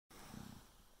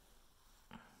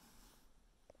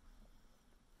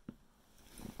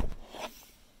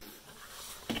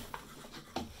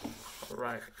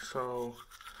Alright, so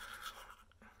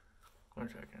 1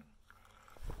 second.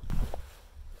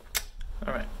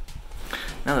 Alright,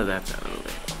 now that that's out of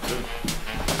the way,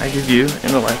 I give you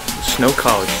in the life of a Snow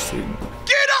College student.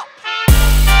 Get up!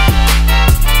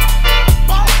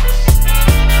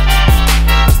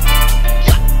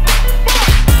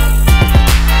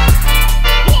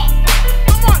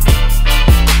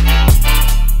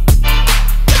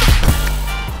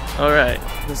 Alright,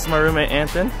 this is my roommate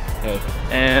Anthony. Hey.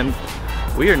 And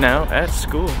we are now at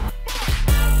school.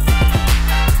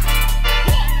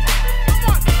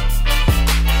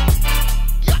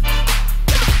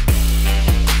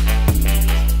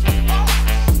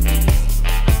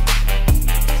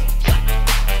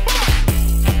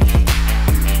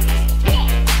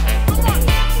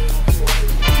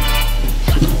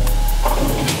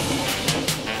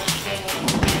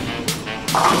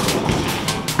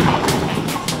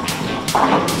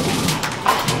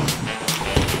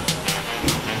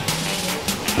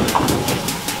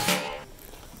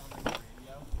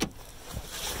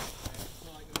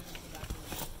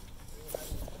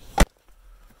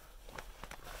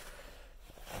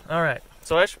 Alright,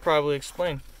 so I should probably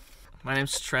explain. My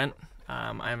name's Trent.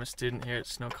 I am a student here at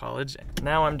Snow College.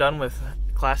 Now I'm done with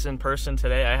class in person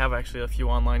today. I have actually a few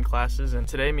online classes, and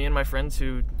today me and my friends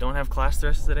who don't have class the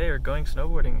rest of the day are going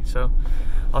snowboarding. So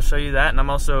I'll show you that, and I'm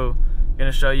also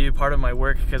going to show you part of my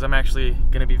work because I'm actually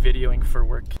going to be videoing for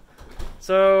work.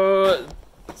 So,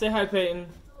 say hi, Peyton.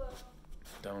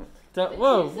 Don't.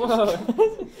 Whoa, whoa.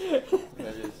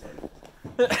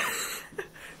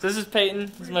 So this is Peyton,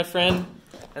 this is my friend.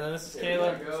 And then this is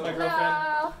Kayla, this is my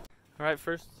girlfriend. Alright,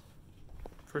 first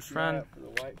round. For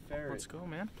the white ferret. Let's go,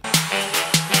 man.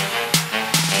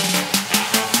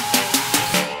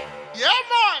 Yeah, man!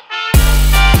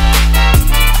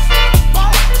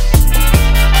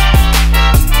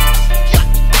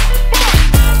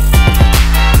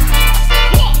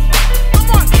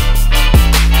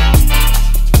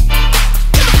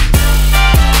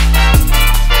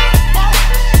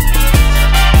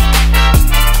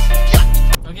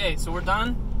 So we're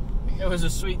done. It was a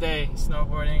sweet day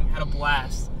snowboarding, had a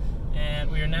blast, and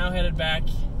we are now headed back.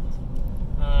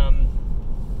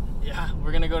 Yeah,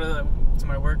 we're gonna go to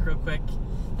my work real quick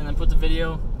and then put the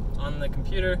video on the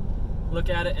computer, look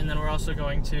at it, and then we're also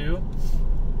going to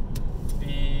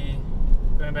be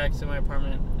going back to my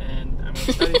apartment, and I'm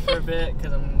gonna study for a bit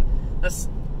because I'm gonna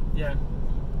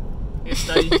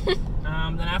study.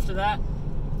 Then after that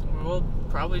we'll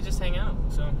probably just hang out.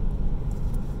 So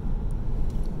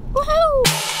woohoo!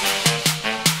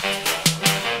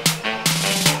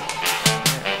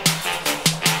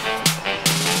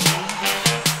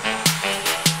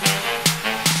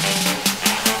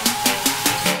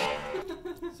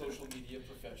 Social media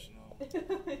professional.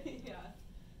 Yeah.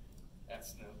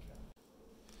 That's no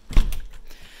count.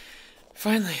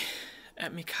 Finally,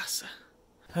 at mi casa.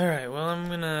 Alright, well, I'm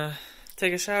gonna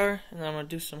take a shower and then I'm gonna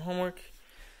do some homework.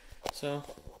 So,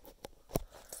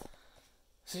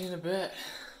 see you in a bit.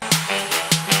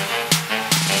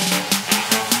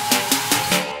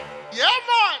 Yeah,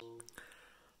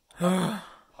 man!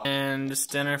 And this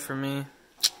dinner for me.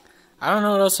 I don't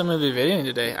know what else I'm gonna be videoing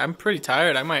today. I'm pretty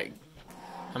tired. I might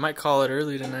call it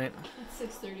early tonight.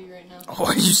 It's 6:30 right now. Oh,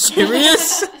 are you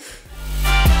serious?